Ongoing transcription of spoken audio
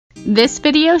This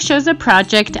video shows a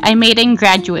project I made in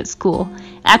graduate school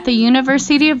at the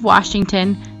University of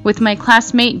Washington with my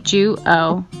classmate Ju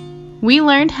Oh. We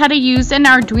learned how to use an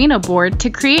Arduino board to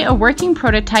create a working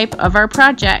prototype of our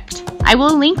project. I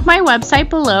will link my website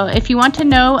below if you want to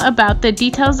know about the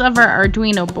details of our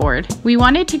Arduino board. We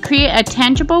wanted to create a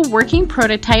tangible working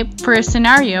prototype for a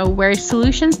scenario where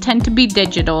solutions tend to be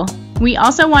digital. We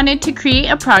also wanted to create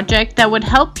a project that would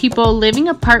help people living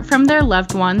apart from their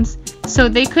loved ones so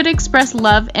they could express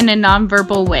love in a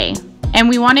nonverbal way. And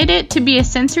we wanted it to be a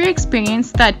sensory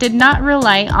experience that did not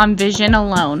rely on vision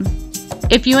alone.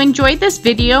 If you enjoyed this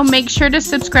video, make sure to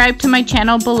subscribe to my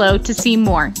channel below to see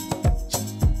more.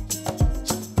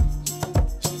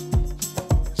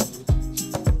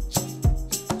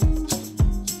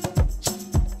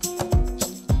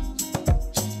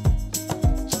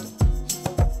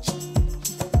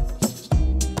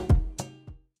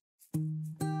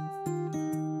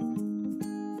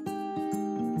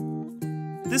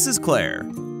 This is Claire.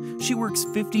 She works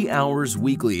 50 hours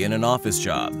weekly in an office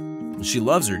job. She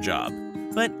loves her job,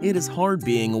 but it is hard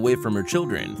being away from her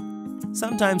children.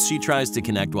 Sometimes she tries to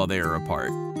connect while they are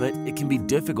apart, but it can be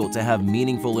difficult to have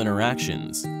meaningful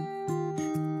interactions.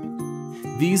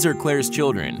 These are Claire's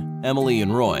children, Emily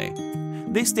and Roy.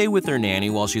 They stay with their nanny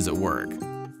while she's at work.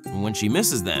 When she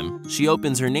misses them, she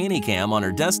opens her nanny cam on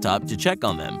her desktop to check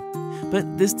on them,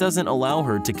 but this doesn't allow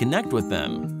her to connect with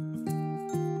them.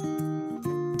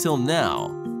 Till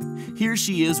now. Here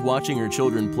she is watching her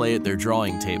children play at their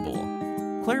drawing table.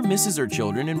 Claire misses her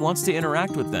children and wants to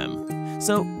interact with them.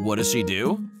 So what does she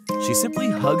do? She simply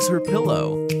hugs her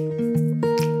pillow.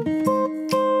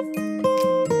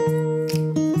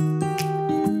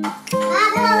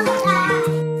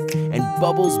 And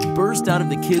bubbles burst out of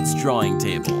the kids' drawing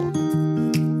table.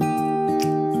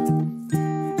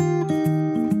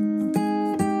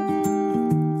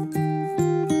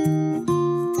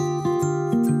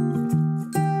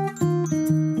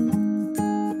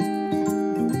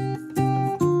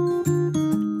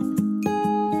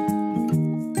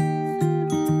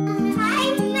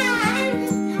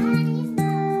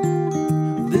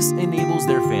 This enables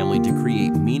their family to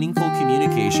create meaningful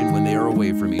communication when they are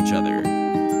away from each other.